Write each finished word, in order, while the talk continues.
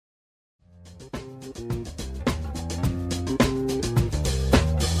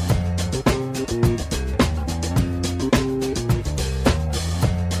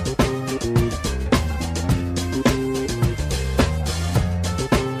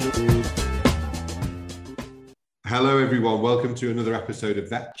Hello, everyone. Welcome to another episode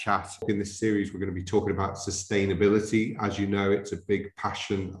of Vet Chat. In this series, we're going to be talking about sustainability. As you know, it's a big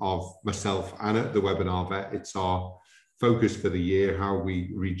passion of myself and at the Webinar Vet. It's our focus for the year, how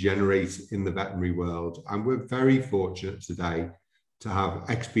we regenerate in the veterinary world. And we're very fortunate today to have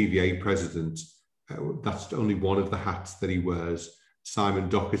ex-BVA president, that's only one of the hats that he wears,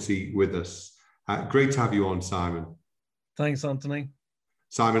 Simon Docherty, with us. Great to have you on, Simon. Thanks, Anthony.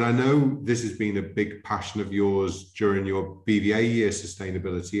 Simon, I know this has been a big passion of yours during your BVA year,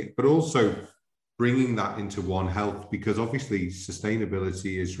 sustainability, but also bringing that into One Health, because obviously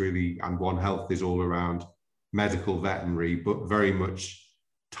sustainability is really, and One Health is all around medical veterinary, but very much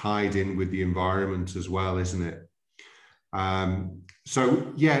tied in with the environment as well, isn't it?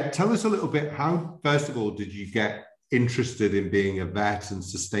 So yeah, tell us a little bit, how, first of all, did you get interested in being a vet and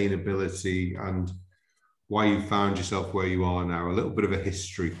sustainability, and why you found yourself where you are now? A little bit of a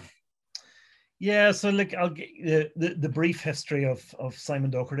history. Yeah, so look, I'll get the brief history of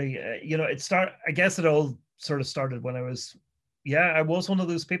Simon Docherty. I guess it all sort of started when I was one of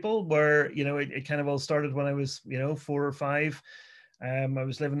those people where, it kind of all started when I was, 4 or 5. I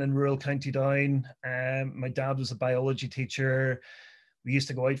was living in rural County Down. My dad was a biology teacher. We used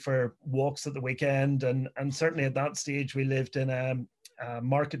to go out for walks at the weekend, and certainly at that stage we lived in a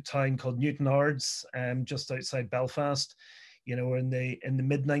market town called Newtownards, just outside Belfast. In the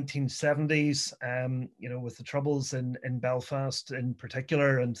mid 1970s, with the troubles in Belfast in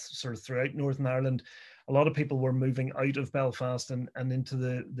particular, and sort of throughout Northern Ireland, a lot of people were moving out of Belfast and into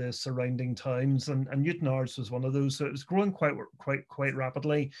the surrounding towns, and Newtownards was one of those. So it was growing quite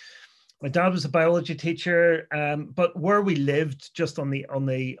rapidly. My dad was a biology teacher, but where we lived, just on the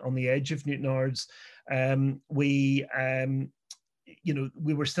edge of Newtownards, we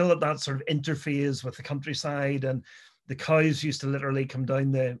were still at that sort of interface with the countryside, and the cows used to literally come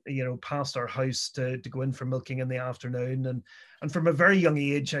down past our house to go in for milking in the afternoon. And from a very young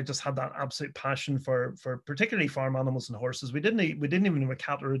age, I just had that absolute passion for particularly farm animals and horses. We didn't even have a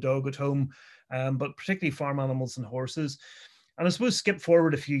cat or a dog at home, but particularly farm animals and horses. And I suppose skip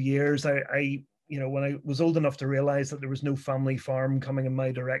forward a few years, I when I was old enough to realize that there was no family farm coming in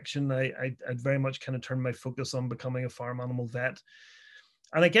my direction, I'd very much kind of turned my focus on becoming a farm animal vet.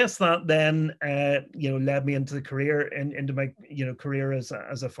 And I guess that then, led me into the career, into my, career as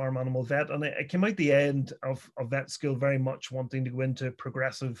a farm animal vet. And I came out the end of vet school very much wanting to go into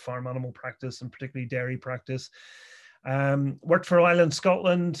progressive farm animal practice, and particularly dairy practice. Worked for a while in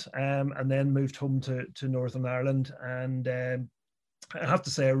Scotland, and then moved home to Northern Ireland. And I have to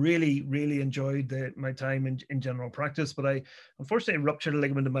say, I really, really enjoyed my time in general practice, but I unfortunately ruptured a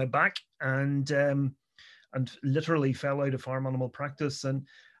ligament in my back, and literally fell out of farm animal practice. And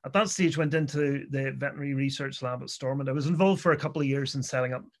at that stage went into the veterinary research lab at Stormont. I was involved for a couple of years in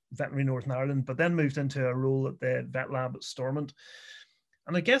setting up Veterinary Northern Ireland, but then moved into a role at the vet lab at Stormont.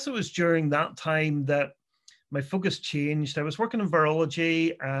 And I guess it was during that time that my focus changed. I was working in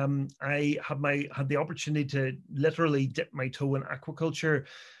virology. I had the opportunity to literally dip my toe in aquaculture.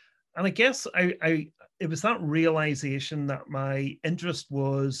 And I guess it was that realization that my interest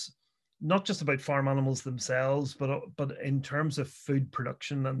was not just about farm animals themselves, but in terms of food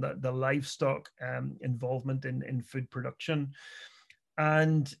production and the livestock involvement in food production.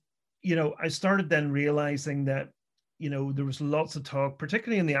 And, I started then realizing that, there was lots of talk,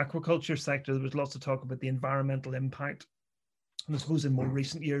 particularly in the aquaculture sector, there was lots of talk about the environmental impact. And I suppose in more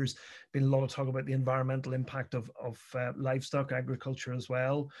recent years, been a lot of talk about the environmental impact of livestock agriculture as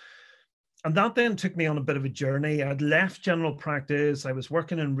well. And that then took me on a bit of a journey. I'd left general practice, I was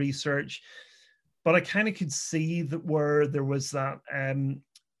working in research, but I kind of could see that where there was that, I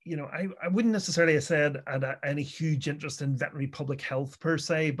wouldn't necessarily have said I had any huge interest in veterinary public health per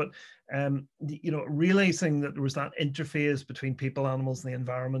se, but, realizing that there was that interface between people, animals, and the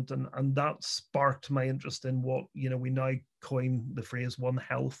environment, and that sparked my interest in what, we now coin the phrase One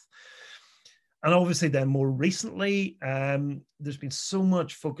Health. And obviously then more recently, there's been so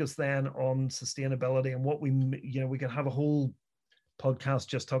much focus then on sustainability, and what we can have a whole podcast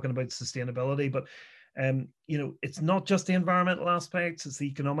just talking about sustainability, but it's not just the environmental aspects, it's the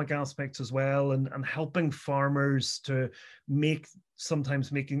economic aspects as well, and helping farmers to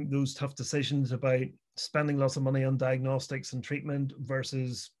sometimes making those tough decisions about spending lots of money on diagnostics and treatment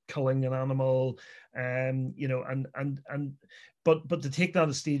versus culling an animal, but to take that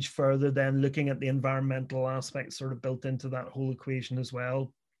a stage further, then looking at the environmental aspects sort of built into that whole equation as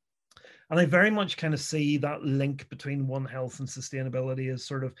well. And I very much kind of see that link between One Health and sustainability as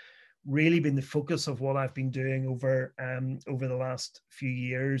sort of really been the focus of what I've been doing over the last few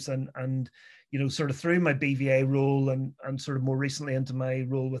years. And sort of through my BVA role and sort of more recently into my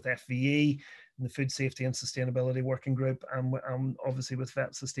role with FVE in the Food Safety and Sustainability Working Group, and obviously with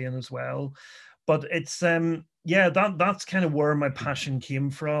Vet Sustain as well. But it's that's kind of where my passion came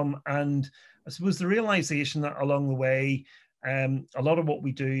from, and I suppose the realization that along the way, a lot of what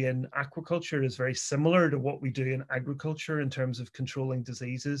we do in aquaculture is very similar to what we do in agriculture in terms of controlling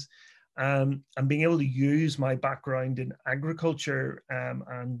diseases. And being able to use my background in agriculture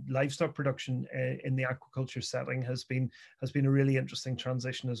and livestock production in the aquaculture setting has been a really interesting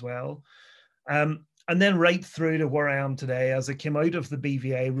transition as well. And then right through to where I am today, as I came out of the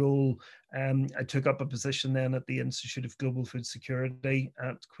BVA role, I took up a position then at the Institute of Global Food Security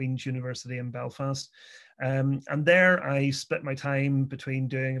at Queen's University in Belfast. And there I split my time between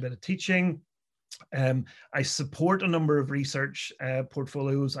doing a bit of teaching. I support a number of research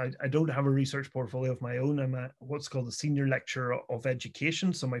portfolios. I don't have a research portfolio of my own. I'm what's called a senior lecturer of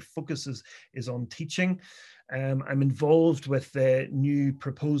education. So my focus is on teaching. I'm involved with the new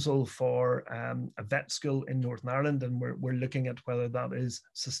proposal for a vet school in Northern Ireland, and we're looking at whether that is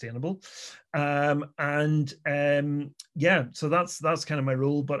sustainable. So that's kind of my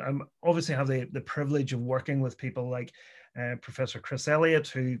role. But I obviously have the privilege of working with people like Professor Chris Elliott,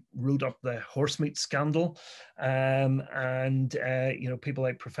 who wrote up the horse meat scandal, and people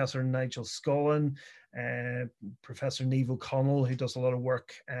like Professor Nigel Scollin, Professor Niamh O'Connell, who does a lot of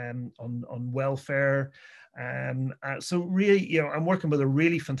work on welfare. So really, I'm working with a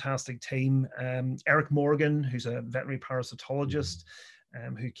really fantastic team. Eric Morgan, who's a veterinary parasitologist,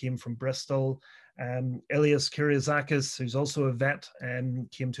 who came from Bristol. Ilias Kyriazakis, who's also a vet,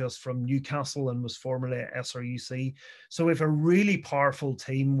 came to us from Newcastle and was formerly at SRUC. So we have a really powerful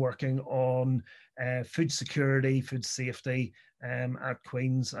team working on food security, food safety at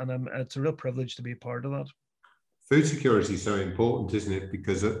Queen's, and it's a real privilege to be a part of that. Food security is so important, isn't it?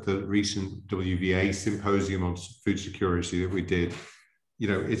 Because at the recent WVA symposium on food security that we did,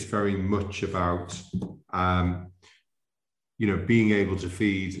 it's very much about, being able to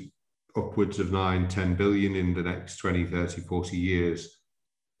feed upwards of 9-10 billion in the next 20, 30, 40 years,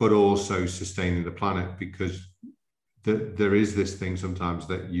 but also sustaining the planet, because there is this thing sometimes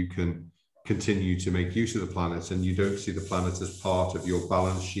that you can continue to make use of the planet and you don't see the planet as part of your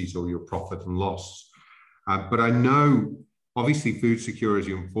balance sheet or your profit and loss. But I know, obviously, food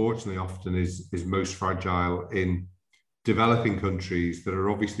security, unfortunately, often is most fragile in developing countries that are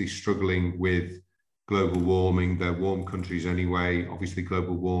obviously struggling with global warming. They're warm countries anyway. Obviously,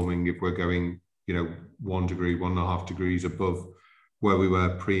 global warming, if we're going, 1 degree, 1.5 degrees above where we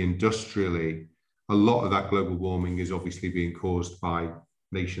were pre-industrially, a lot of that global warming is obviously being caused by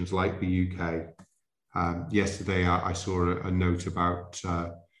nations like the UK. Yesterday, I saw a note about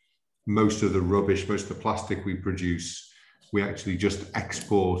most of the rubbish, most of the plastic we produce, we actually just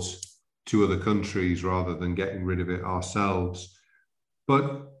export to other countries rather than getting rid of it ourselves.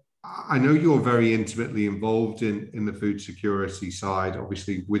 But I know you're very intimately involved in the food security side,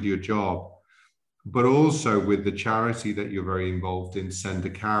 obviously with your job, but also with the charity that you're very involved in, Send a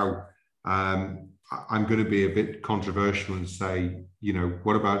Cow. I'm going to be a bit controversial and say,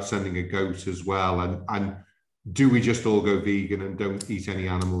 what about sending a goat as well? And do we just all go vegan and don't eat any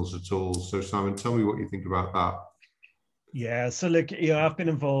animals at all? So Simon, tell me what you think about that. Yeah, so look, I've been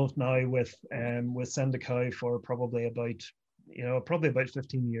involved now with Send a Cow for probably about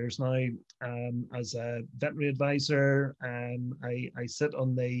 15 years now. As a veterinary advisor, I sit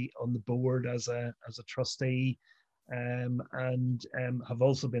on the board as a trustee, and have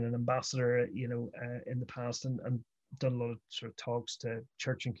also been an ambassador, in the past, and done a lot of sort of talks to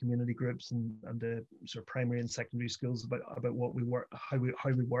church and community groups and the sort of primary and secondary schools about what we work, how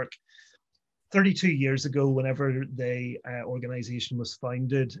we work. 32 years ago, whenever the organization was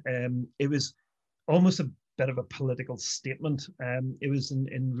founded, it was almost a bit of a political statement. It was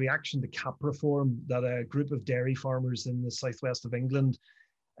in reaction to CAP reform that a group of dairy farmers in the southwest of England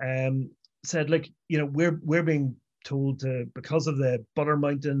said, we're being told to, because of the butter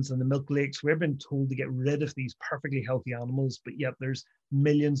mountains and the milk lakes, we've been told to get rid of these perfectly healthy animals, but yet there's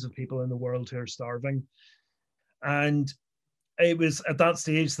millions of people in the world who are starving. And it was at that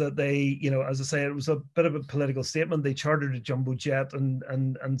stage that they, as I say, it was a bit of a political statement. They chartered a jumbo jet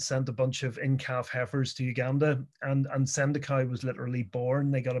and sent a bunch of in-calf heifers to Uganda, and Send a Cow was literally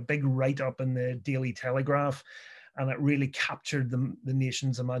born. They got a big write-up in the Daily Telegraph, and it really captured the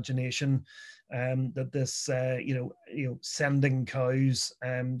nation's imagination, that this, sending cows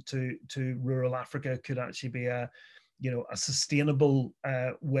to rural Africa could actually be a sustainable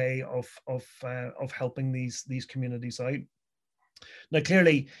way of helping these communities out. Now,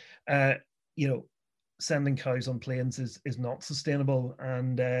 clearly, sending cows on planes is not sustainable,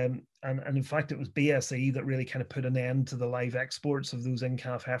 and in fact it was BSE that really kind of put an end to the live exports of those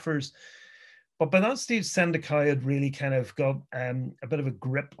in-calf heifers. But by that stage, Sendacow had really kind of got a bit of a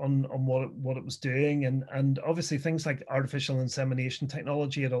grip on what it was doing, and obviously things like artificial insemination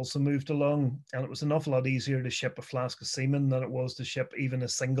technology had also moved along, and it was an awful lot easier to ship a flask of semen than it was to ship even a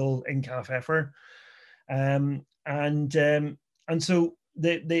single in-calf heifer, and so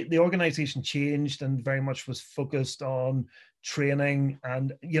the organization changed and very much was focused on training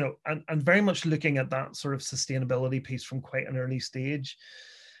and and very much looking at that sort of sustainability piece from quite an early stage.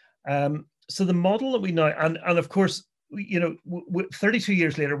 So the model that we now, and of course, 32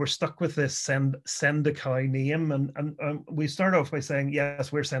 years later, we're stuck with this Sendacow name, and we start off by saying,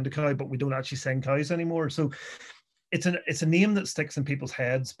 yes, we're Sendacow, but we don't actually send cows anymore. So it's a name that sticks in people's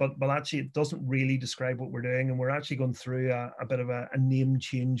heads, but actually it doesn't really describe what we're doing, and we're actually going through a bit of a name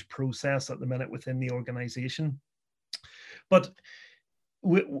change process at the minute within the organization. But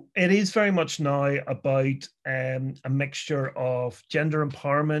it is very much now about a mixture of gender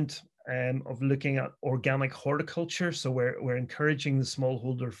empowerment, of looking at organic horticulture. So we're encouraging the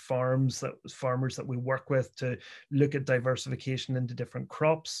smallholder farmers that we work with to look at diversification into different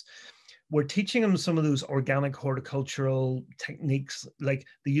crops. We're teaching them some of those organic horticultural techniques, like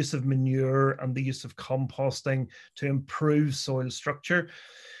the use of manure and the use of composting to improve soil structure.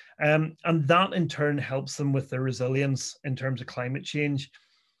 And that in turn helps them with their resilience in terms of climate change.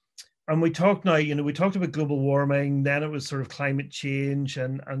 And we talked about global warming, then it was sort of climate change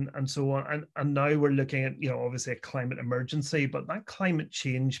and so on. And now we're looking at, obviously a climate emergency, but that climate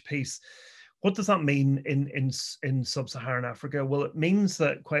change piece, what does that mean in sub-Saharan Africa? Well, it means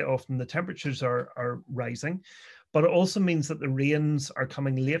that quite often the temperatures are rising, but it also means that the rains are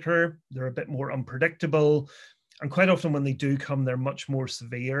coming later, they're a bit more unpredictable, and quite often when they do come, they're much more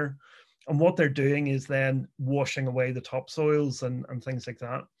severe. And what they're doing is then washing away the topsoils and things like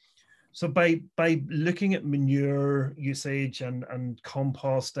that. So by looking at manure usage and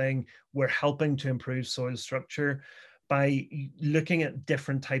composting, we're helping to improve soil structure. By looking at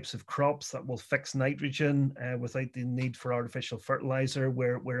different types of crops that will fix nitrogen without the need for artificial fertilizer,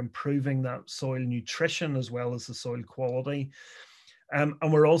 we're improving that soil nutrition as well as the soil quality. And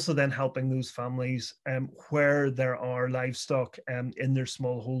we're also then helping those families where there are livestock in their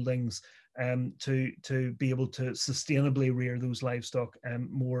small holdings to be able to sustainably rear those livestock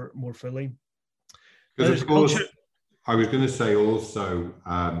more fully. Because of course, I was going to say also,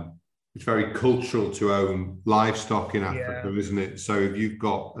 it's very cultural to own livestock in Africa, isn't it? So if you've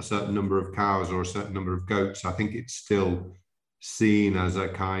got a certain number of cows or a certain number of goats, I think it's still seen as a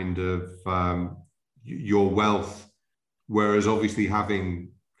kind of your wealth. Whereas obviously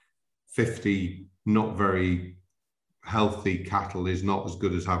having 50 not very healthy cattle is not as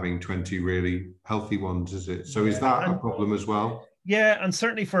good as having 20 really healthy ones, is it? So is that a problem as well? Yeah, and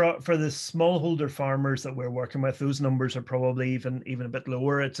certainly for the smallholder farmers that we're working with, those numbers are probably even a bit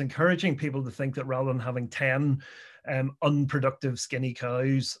lower. It's encouraging people to think that rather than having 10 unproductive skinny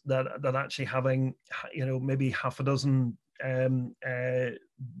cows, that actually having maybe half a dozen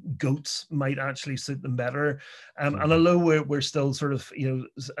goats might actually suit them better. And although we're still sort of,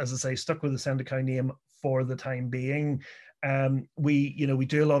 as I say, stuck with the Sendacow name for the time being, we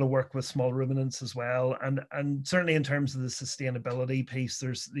do a lot of work with small ruminants as well, and certainly in terms of the sustainability piece,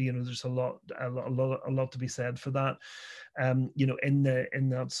 there's a lot to be said for that, in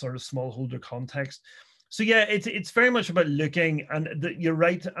that sort of smallholder context. So yeah, it's very much about looking, and you're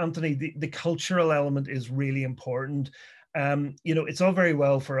right, Anthony. The cultural element is really important. It's all very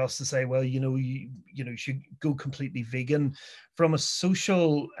well for us to say, well, you should go completely vegan. From a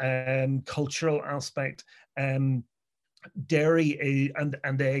social and cultural aspect, dairy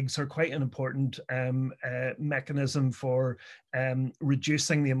and eggs are quite an important mechanism for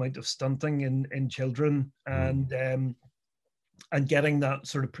reducing the amount of stunting in children, and getting that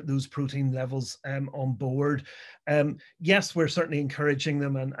sort of those protein levels on board. Yes, we're certainly encouraging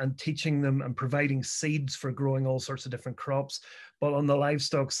them and teaching them and providing seeds for growing all sorts of different crops. But on the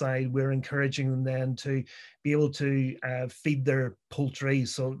livestock side, we're encouraging them then to be able to feed their poultry,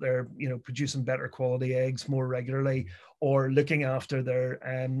 so they're producing better quality eggs more regularly, or looking after their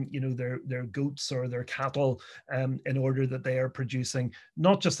their goats or their cattle in order that they are producing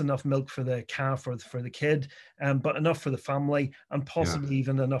not just enough milk for the calf or for the kid, but enough for the family, and possibly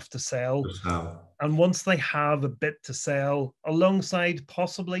even enough to sell. And once they have a bit to sell, alongside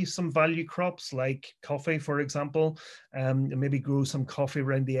possibly some value crops like coffee, for example, and maybe grow some coffee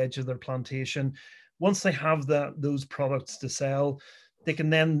around the edge of their plantation. Once they have those products to sell, they can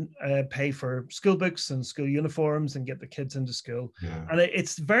then pay for school books and school uniforms and get the kids into school. And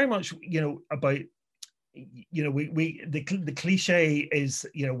it's very much, about you know, the cliche is,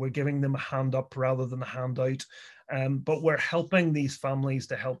 you know, we're giving them a hand up rather than a handout, but we're helping these families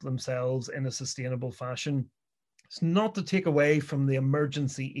to help themselves in a sustainable fashion. It's not to take away from the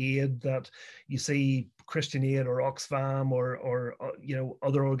emergency aid that you see Christian Aid or Oxfam or you know,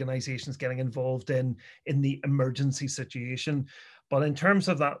 other organizations getting involved in the emergency situation. But in terms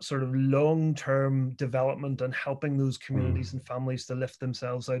of that sort of long-term development and helping those communities and families to lift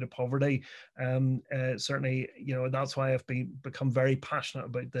themselves out of poverty, certainly, you know, that's why I've become very passionate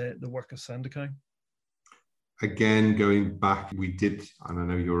about the work of Sendikau. Again, going back, we did, and I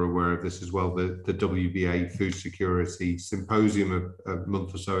know you're aware of this as well, the WBA Food Security Symposium a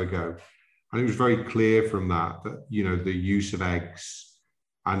month or so ago. And it was very clear from that, you know, the use of eggs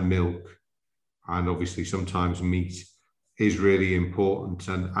and milk, and obviously sometimes meat, is really important.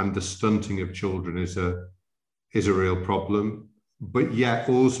 And the stunting of children is a real problem. But yet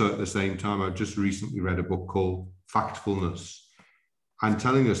also at the same time, I've just recently read a book called Factfulness, and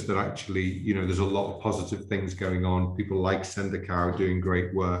telling us that actually, you know, there's a lot of positive things going on. People like Sendikau doing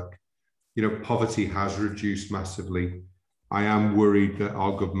great work. You know, poverty has reduced massively. I am worried that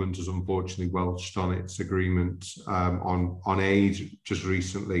our government has unfortunately welched on its agreement on aid just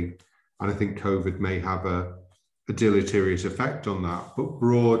recently. And I think COVID may have a deleterious effect on that. But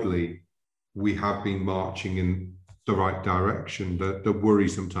broadly, we have been marching in the right direction. The worry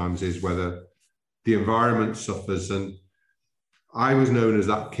sometimes is whether the environment suffers. And I was known as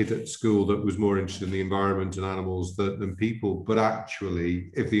that kid at school that was more interested in the environment and animals than people. But actually,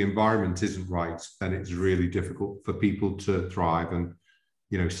 if the environment isn't right, then it's really difficult for people to thrive, and,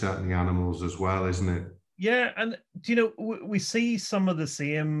 you know, certainly animals as well, isn't it? Yeah, and you know, we see some of the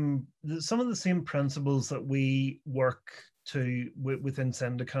same principles that we work to within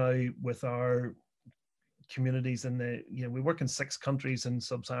Sendikau with our communities in the, you know, we work in 6 countries in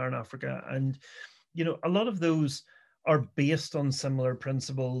sub-Saharan Africa, and you know, a lot of those are based on similar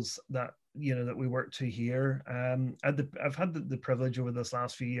principles that, you know, that we work to here. I've had the privilege over this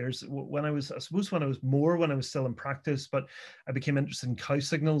last few years, when I was still in practice, but I became interested in Cow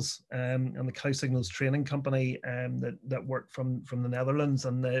Signals, and the Cow Signals training company that worked from the Netherlands,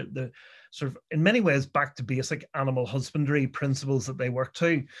 and the sort of, in many ways, back to basic animal husbandry principles that they work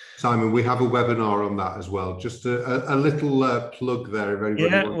to. Simon, we have a webinar on that as well. Just a little plug there. If anybody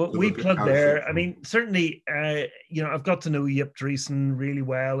yeah, wants well, to we look at plug there. Signals. I mean, certainly, you know, I've got to know Jip Driessen really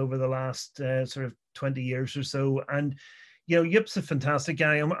well over the last sort of 20 years or so. And, you know, Jip's a fantastic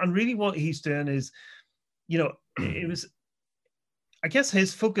guy. And really what he's doing is, you know, it was, I guess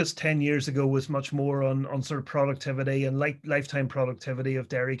his focus 10 years ago was much more on sort of productivity and lifetime productivity of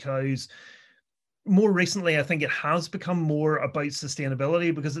dairy cows. More recently, I think it has become more about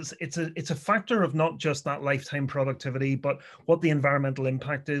sustainability, because it's a factor of not just that lifetime productivity, but what the environmental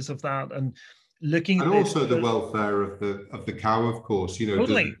impact is of that, and looking at also the welfare of the cow, of course. You know,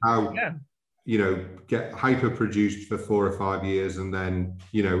 totally, does the cow, yeah, you know, get hyper produced for 4 or 5 years and then,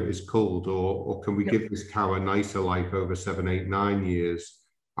 you know, is culled, or can we give this cow a nicer life over 7, 8, 9 years,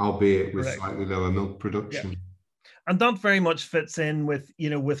 albeit with slightly lower milk production? And that very much fits in with, you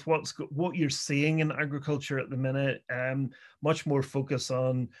know, with what you're seeing in agriculture at the minute. Much more focus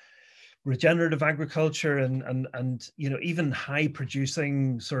on regenerative agriculture and you know, even high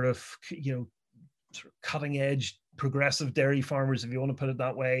producing sort of, you know, sort of cutting edge progressive dairy farmers, if you want to put it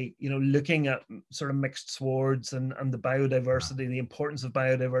that way, you know, looking at sort of mixed swards and the biodiversity, the importance of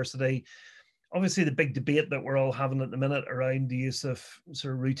biodiversity. Obviously, the big debate that we're all having at the minute around the use of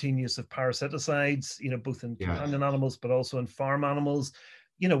sort of routine use of parasiticides, you know, both in companion animals, but also in farm animals.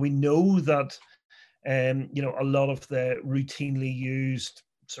 You know, we know that, you know, a lot of the routinely used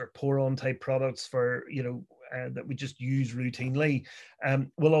sort of pour-on type products for, you know, that we just use routinely,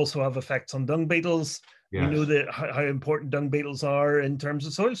 will also have effects on dung beetles. Yes. We know how important dung beetles are in terms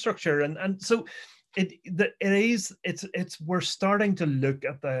of soil structure, and so we're starting to look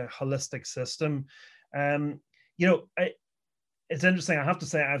at the holistic system. You know, it's interesting. I have to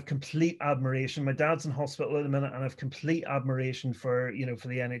say, I have complete admiration. My dad's in hospital at the minute, and I have complete admiration for, you know, for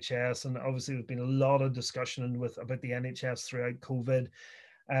the NHS. And obviously, there's been a lot of discussion about the NHS throughout COVID.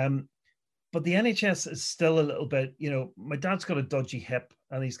 But the NHS is still a little bit, you know, my dad's got a dodgy hip,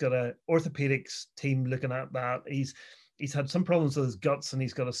 and he's got an orthopedics team looking at that. He's had some problems with his guts, and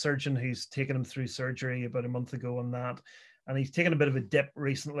he's got a surgeon who's taken him through surgery about a month ago on that. And he's taken a bit of a dip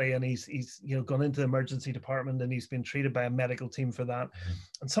recently, and he's you know, gone into the emergency department, and he's been treated by a medical team for that.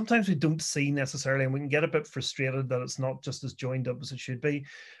 And sometimes we don't see necessarily, and we can get a bit frustrated that it's not just as joined up as it should be.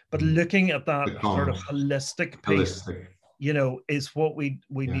 But looking at that sort of holistic piece, is what we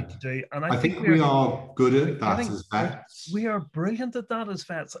need to do. And I think think we are good at that as vets. We are brilliant at that as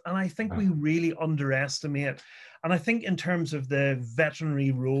vets. And I think we really underestimate. And I think in terms of the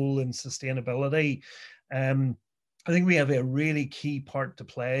veterinary role in sustainability, I think we have a really key part to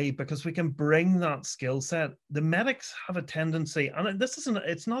play, because we can bring that skill set. The medics have a tendency, and I'm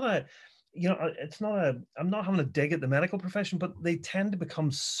not having a dig at the medical profession, but they tend to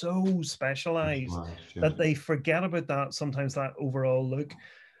become so specialized that they forget about that, sometimes that overall look.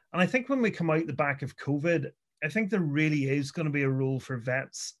 And I think when we come out the back of COVID, I think there really is going to be a role for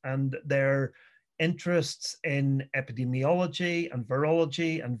vets and their interests in epidemiology and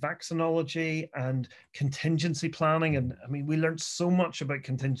virology and vaccinology and contingency planning. And I mean, we learned so much about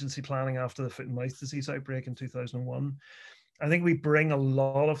contingency planning after the foot and mouth disease outbreak in 2001. I think we bring a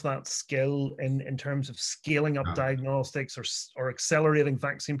lot of that skill in terms of scaling up diagnostics or accelerating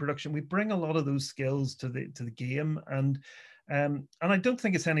vaccine production. We bring a lot of those skills to the game, and I don't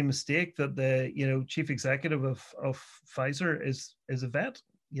think it's any mistake that the chief executive of Pfizer is a vet.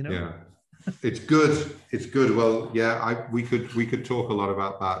 Yeah, it's good. It's good. Well, yeah, we could talk a lot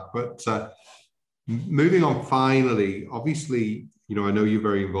about that, but moving on. Finally, obviously, I know you're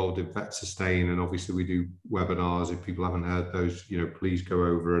very involved in Vet Sustain, and obviously we do webinars. If people haven't heard those, please go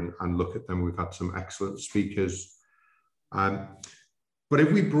over and look at them. We've had some excellent speakers. But if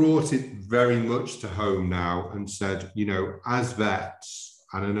we brought it very much to home now and said, as vets,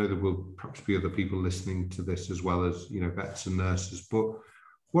 and I know there will perhaps be other people listening to this as well as, vets and nurses, but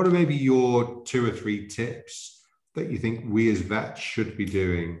what are maybe your 2 or 3 tips that you think we as vets should be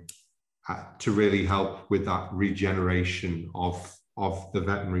doing to really help with that regeneration of the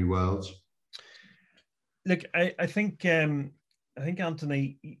veterinary world? Look, I think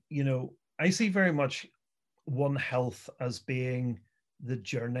Anthony, I see very much One Health as being the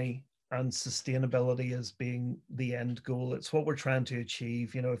journey and sustainability as being the end goal. It's what we're trying to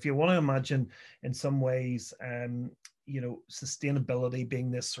achieve. If you want to imagine in some ways, sustainability being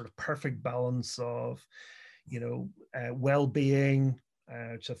this sort of perfect balance of, well-being,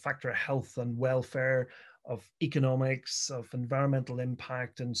 it's a factor of health and welfare, of economics, of environmental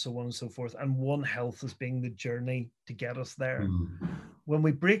impact, and so on and so forth. And One Health as being the journey to get us there. When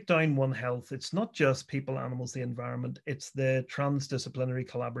we break down One Health, it's not just people, animals, the environment, it's the transdisciplinary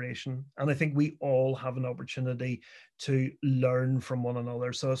collaboration. And I think we all have an opportunity to learn from one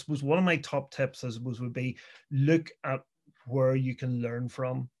another. So I suppose one of my top tips, would be look at where you can learn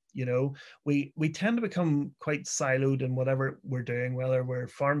from. We tend to become quite siloed in whatever we're doing, whether we're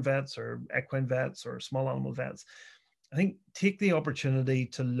farm vets or equine vets or small animal vets. I think take the opportunity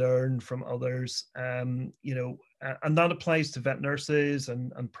to learn from others, and that applies to vet nurses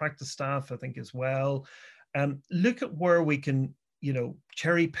and practice staff, I think, as well. Look at where we can,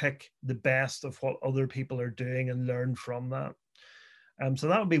 cherry pick the best of what other people are doing and learn from that. So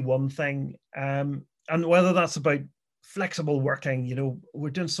that would be one thing. And whether that's about flexible working, we're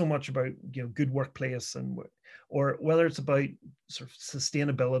doing so much about, good workplace, or whether it's about sort of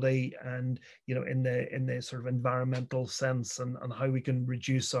sustainability and, in the sort of environmental sense and how we can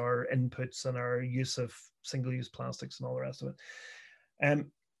reduce our inputs and our use of single-use plastics and all the rest of it.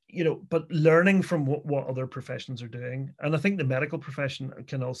 But learning from what other professions are doing. And I think the medical profession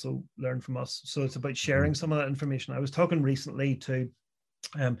can also learn from us. So it's about sharing some of that information. I was talking recently to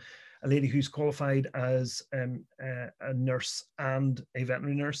a lady who's qualified as a nurse and a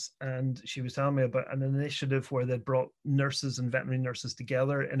veterinary nurse, and she was telling me about an initiative where they brought nurses and veterinary nurses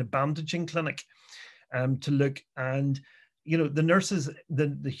together in a bandaging clinic to look. And the nurses,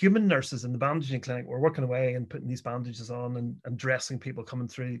 the human nurses in the bandaging clinic were working away and putting these bandages on and dressing people coming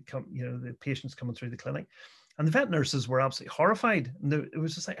through, the patients coming through the clinic. And the vet nurses were absolutely horrified. And it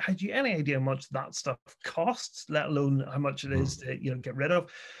was just like, had you any idea how much that stuff costs, let alone how much it is to get rid of?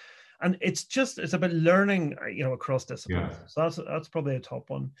 And it's about learning, across disciplines. Yeah. So that's probably a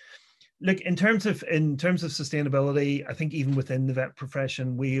top one. Look, in terms of sustainability, I think even within the vet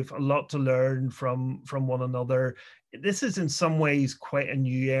profession, we have a lot to learn from one another. This is in some ways quite a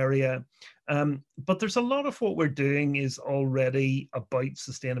new area, but there's a lot of what we're doing is already about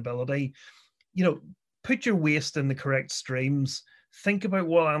sustainability. Put your waste in the correct streams. Think about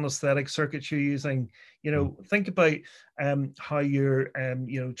what anesthetic circuits you're using. Think about how you're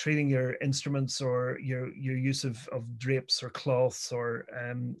treating your instruments, or your use of drapes or cloths, or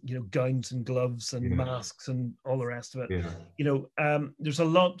gowns and gloves and masks and all the rest of it. There's a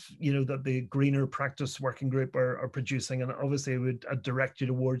lot that the Greener Practice Working Group are producing, and obviously I would direct you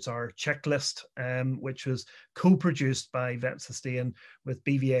towards our checklist, which was co-produced by Vet Sustain with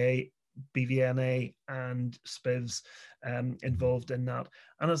BVA, BVNA and SPIVs involved in that.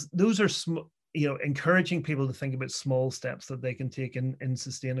 And those are encouraging people to think about small steps that they can take in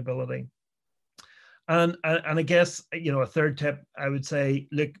sustainability. And I guess, a third tip, I would say,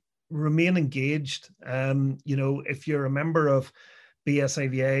 look, remain engaged. If you're a member of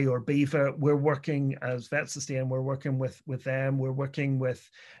BSIVA or BEVA, we're working as VetSustain, we're working with them, we're working with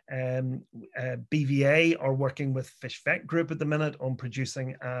BVA, or working with Fish Vet Group at the minute on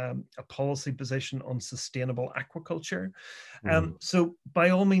producing a policy position on sustainable aquaculture. So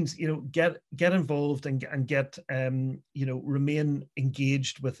by all means, get involved and get, remain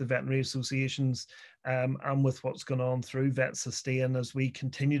engaged with the veterinary associations and with what's going on through VetSustain as we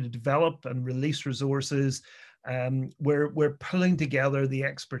continue to develop and release resources. We're pulling together the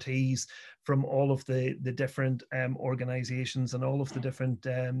expertise from all of the different organizations and all of the different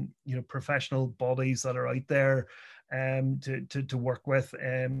professional bodies that are out there to work with.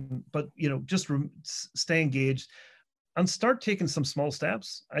 But just stay engaged and start taking some small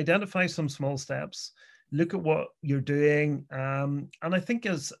steps. Identify some small steps. Look at what you're doing. And I think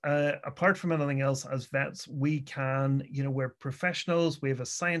as apart from anything else, as vets, we can, we're professionals. We have a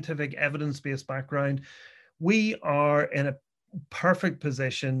scientific evidence-based background. We are in a perfect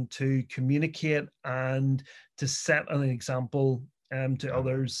position to communicate and to set an example to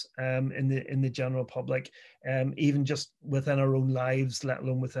others in the general public, even just within our own lives, let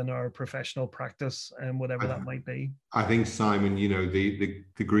alone within our professional practice and whatever that might be. I think, Simon, the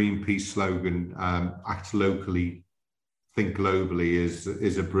Greenpeace slogan, act locally, think globally,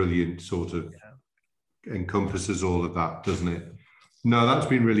 is a brilliant sort of encompasses all of that, doesn't it? No, that's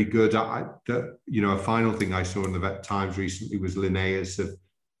been really good. A final thing I saw in the Vet Times recently was Linnaeus have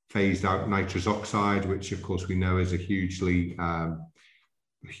phased out nitrous oxide, which of course we know is a huge pollutant,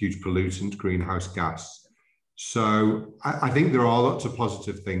 greenhouse gas. So I think there are lots of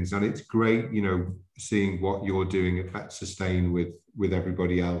positive things, and it's great, seeing what you're doing at VetSustain with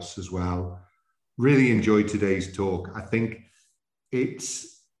everybody else as well. Really enjoyed today's talk. I think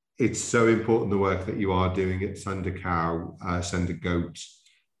it's so important, the work that you are doing at Send a Cow, Send a Goat,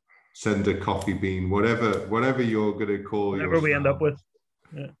 Send a Coffee Bean, whatever you're going to call whatever we end up with.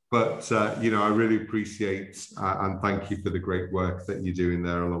 Yeah. But, I really appreciate and thank you for the great work that you're doing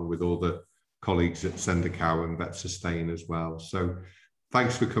there, along with all the colleagues at Send a Cow and VetSustain as well. So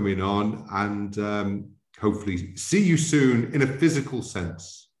thanks for coming on, and hopefully see you soon in a physical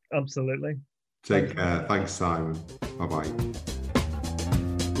sense. Absolutely. Take care. Thanks, Simon. Bye-bye.